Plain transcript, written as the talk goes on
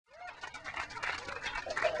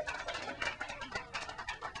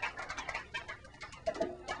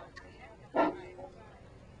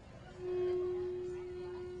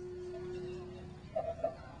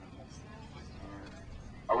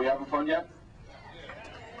having fun yet?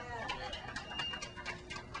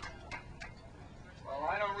 Well,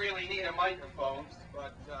 I don't really need a microphone,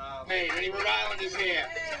 but, hey, any Rhode Islanders here?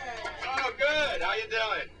 Oh, good. How you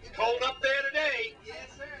doing? It's cold up there today. Yes,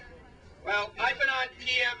 sir. Well, I've been on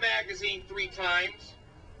PM Magazine 3 times,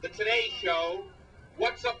 The Today Show,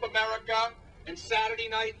 What's Up America, and Saturday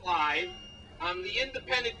Night Live. I'm the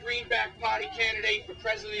independent Greenback Party candidate for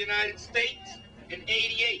President of the United States in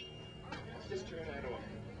 '88. Just turn that off.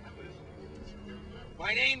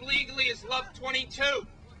 My name legally is Love 22.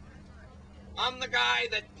 I'm the guy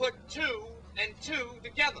that put 2 and 2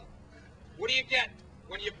 together. What do you get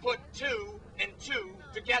when you put 2 and 2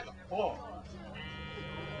 together? 4.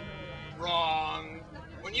 Wrong.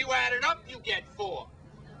 When you add it up, you get 4.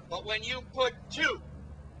 But when you put 2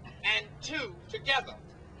 and 2 together,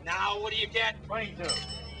 now what do you get? 22.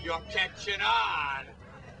 You're catching on.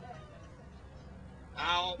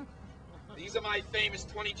 Now, these are my famous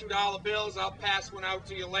 $22 bills. I'll pass one out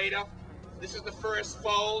to you later. This is the first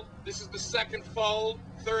fold. This is the second fold.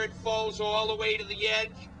 Third fold's all the way to the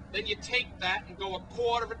edge. Then you take that and go a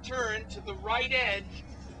quarter of a turn to the right edge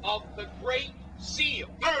of the Great Seal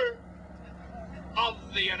of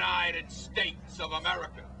the United States of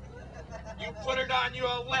America. You put it on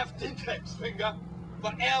your left index finger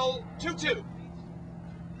for L22,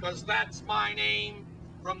 because that's my name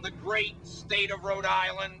from the great state of Rhode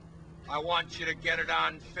Island. I want you to get it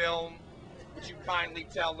on film. Would you kindly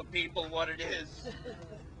tell the people what it is?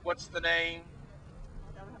 What's the name?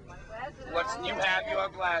 You have your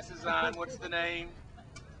glasses on. What's the name?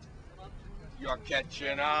 You're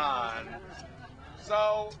catching on.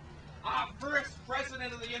 So, our first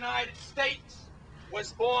president of the United States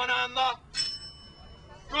was born on the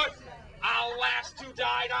good. Our last 2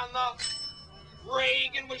 died on the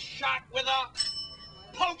Reagan was shot with a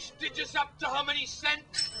postages up to how many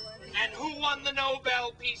cents? And who won the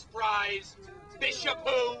Nobel Peace Prize? Bishop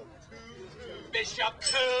who? Bishop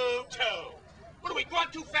Tutu. What are we going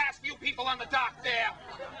too fast for you people on the dock there?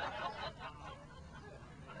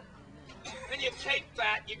 Then you take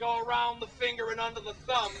that, you go around the finger and under the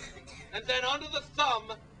thumb, and then under the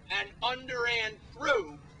thumb and under and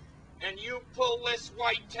through, and you pull this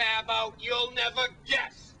white tab out, you'll never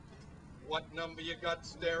guess what number you got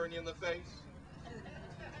staring you in the face.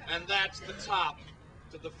 And that's the top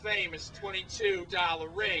to the famous $22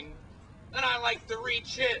 ring. Then I like to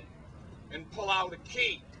reach in and pull out a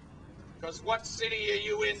key. Because what city are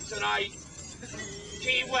you in tonight?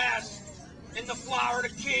 Key West, in the Florida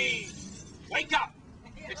Keys. Wake up!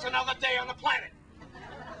 It's another day on the planet.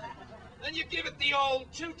 Then you give it the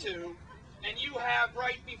old tutu, and you have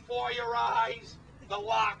right before your eyes the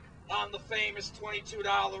lock on the famous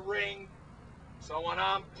 $22 ring. So when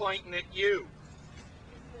I'm pointing at you,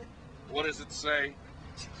 what does it say?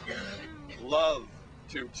 Love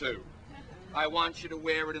tutu. I want you to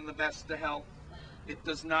wear it in the best of health. It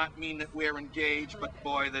does not mean that we're engaged, but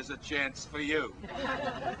boy, there's a chance for you.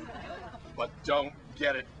 But don't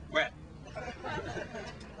get it wet.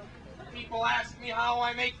 People ask me how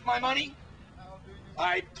I make my money.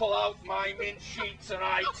 I pull out my mint sheets and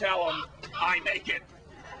I tell them I make it.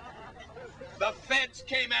 The feds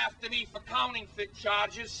came after me for counterfeit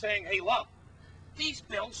charges, saying, hey, look, these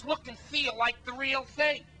bills look and feel like the real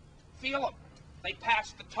thing. Feel them. They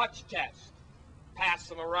pass the touch test. Pass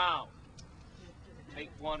them around. Take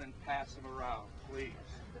one and pass them around, please.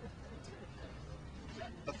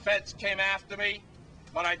 The feds came after me,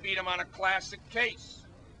 but I beat them on a classic case.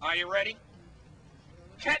 Are you ready?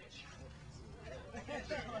 Catch!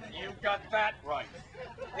 You got that right.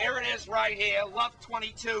 Here it is right here. Love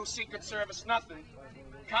 22, Secret Service nothing.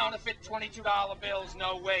 Counterfeit $22 bills,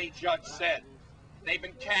 no way, judge said. They've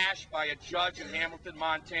been cashed by a judge in Hamilton,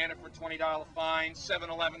 Montana for a $20 fine,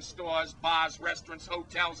 7-Eleven stores, bars, restaurants,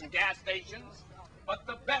 hotels, and gas stations. But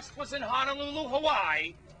the best was in Honolulu,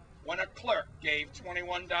 Hawaii, when a clerk gave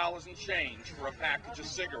 $21 in change for a package of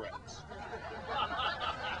cigarettes.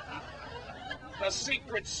 The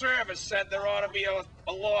Secret Service said there ought to be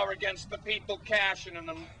a law against the people cashing in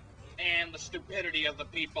them and the stupidity of the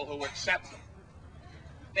people who accept them.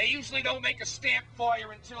 They usually don't make a stamp for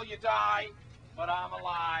you until you die, but I'm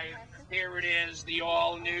alive. Here it is, the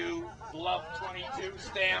all-new Love 22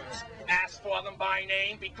 stamps. Ask for them by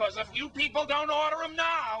name, because if you people don't order them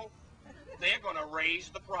now, they're going to raise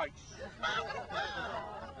the price.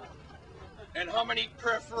 And how many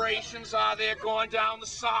perforations are there going down the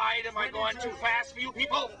side? Am I going too fast for you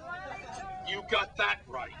people? You got that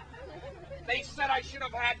right. They said I should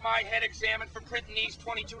have had my head examined for printing these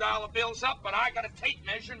 $22 bills up, but I got a tape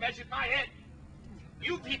measure and measured my head.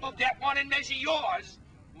 You people get one and measure yours.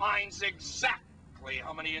 Mine's exactly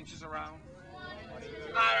how many inches around?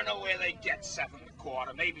 I don't know where they get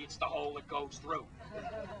 7.25. Maybe it's the hole that goes through.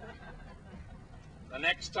 The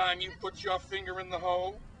next time you put your finger in the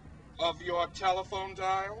hole of your telephone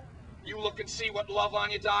dial, you look and see what love on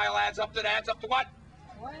your dial adds up to. That adds up to what?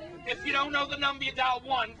 If you don't know the number, you dial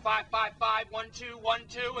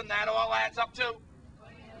 1-555-1212, and that all adds up to.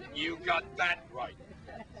 You got that right.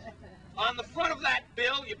 On the front of that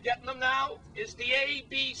bill, you're getting them now, is the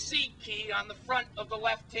ABC key on the front of the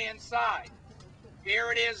left-hand side.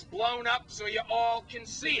 Here it is blown up so you all can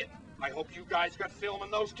see it. I hope you guys got film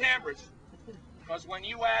in those cameras. Because when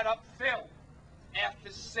you add up film, F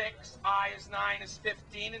is 6, I is 9, is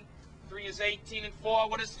 15, and 3 is 18, and 4,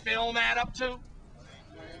 what does film add up to?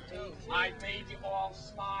 I made you all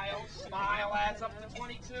smile. Smile adds up to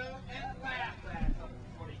 22, and laugh adds up to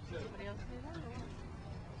 22.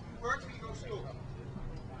 Where do you go to school?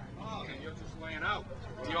 Oh, then you're just laying out.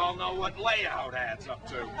 You all know what layout adds up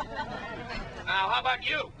to. Now, how about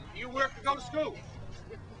you? You work to go to school?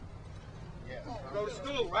 Go to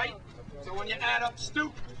school, right? So when you add up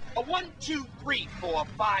student, a 1, 2, 3, 4,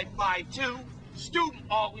 5, 5, 2, student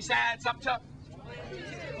always adds up to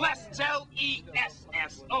lessons, L-E-S-S-O-N-S.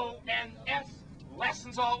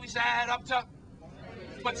 Lessons always add up to,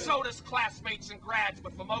 but so does classmates and grads,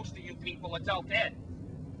 but for most of you people, adult ed.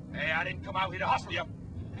 Hey, I didn't come out here to hustle you,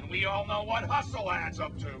 and we all know what hustle adds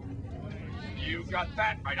up to. You got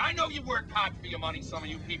that right. I know you work hard for your money, some of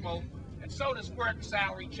you people, and so does work,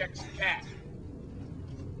 salary, checks, and cash.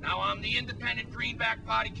 Now, I'm the independent Greenback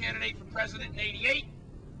Party candidate for president in '88.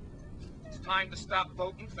 It's time to stop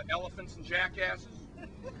voting for elephants and jackasses.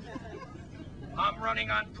 I'm running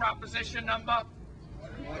on proposition number.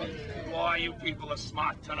 Boy, you people are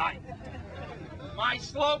smart tonight. My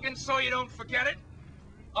slogan, so you don't forget it,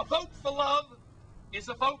 a vote for love is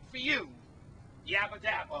a vote for you. Yabba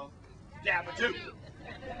dabba, dabba doo.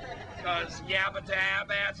 Because yabba dab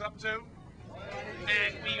adds up to,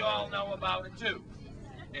 and we all know about it too.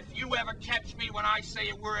 If you ever catch me when I say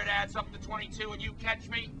a word adds up to 22 and you catch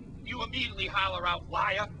me, you immediately holler out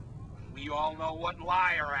liar. We all know what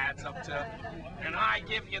liar adds up to. And I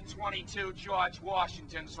give you 22 George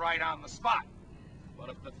Washingtons right on the spot. But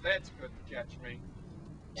if the feds couldn't catch me,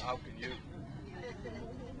 how can you?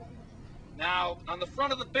 Now, on the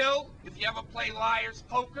front of the bill, if you ever play liar's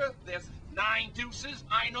poker, there's 9 deuces.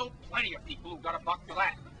 I know plenty of people who got a buck for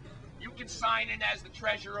that. You can sign in as the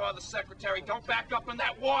treasurer or the secretary. Don't back up in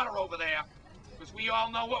that water over there, because we all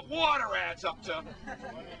know what water adds up to.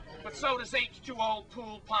 But so does H2O,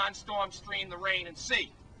 pool, pond, storm, stream, the rain, and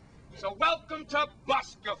sea. So welcome to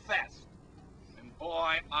Busker Fest. And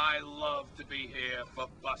boy, I love to be here for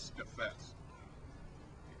Busker Fest.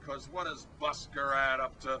 Because what does Busker add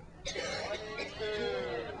up to?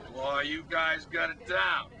 Boy, you guys got it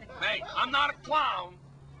down. Hey, I'm not a clown.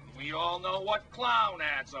 We all know what clown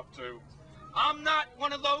adds up to. I'm not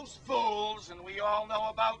one of those fools, and we all know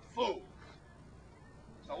about fools.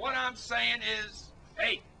 So what I'm saying is,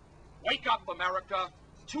 hey, wake up, America.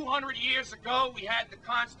 200 years ago, we had the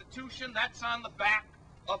Constitution. That's on the back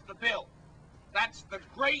of the bill. That's the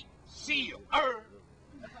Great Seal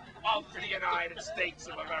of the United States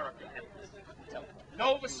of America.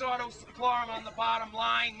 Novus Ordo Seclorum on the bottom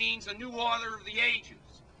line means a new order of the ages.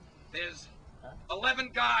 There's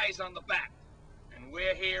 11 guys on the back, and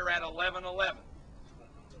we're here at 1111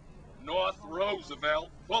 North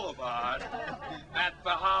Roosevelt Boulevard at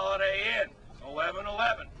the Holiday Inn,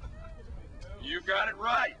 1111. You got it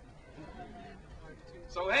right.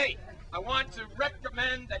 So hey, I want to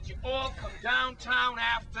recommend that you all come downtown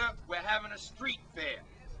after. We're having a street fair.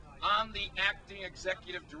 I'm the acting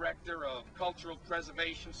executive director of Cultural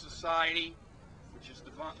Preservation Society, which is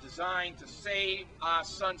designed to save our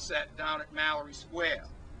sunset down at Mallory Square.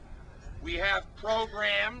 We have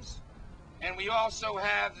programs, and we also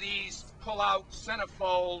have these pull-out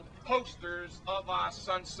centerfold posters of our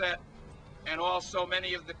sunset, and also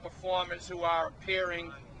many of the performers who are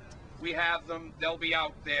appearing. We have them, they'll be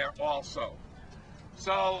out there also.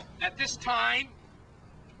 So at this time,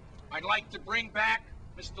 I'd like to bring back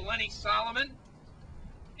Mr. Lenny Solomon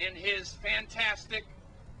in his fantastic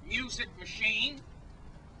music machine.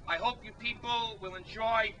 I hope you people will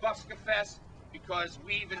enjoy Busker Fest, because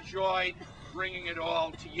we've enjoyed bringing it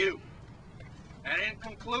all to you. And in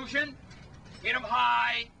conclusion, hit 'em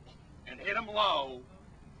high and hit 'em low,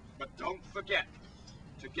 but don't forget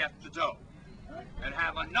to get the dough. And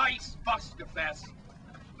have a nice Busker Fest.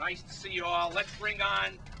 Nice to see you all. Let's bring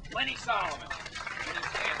on Lenny Solomon.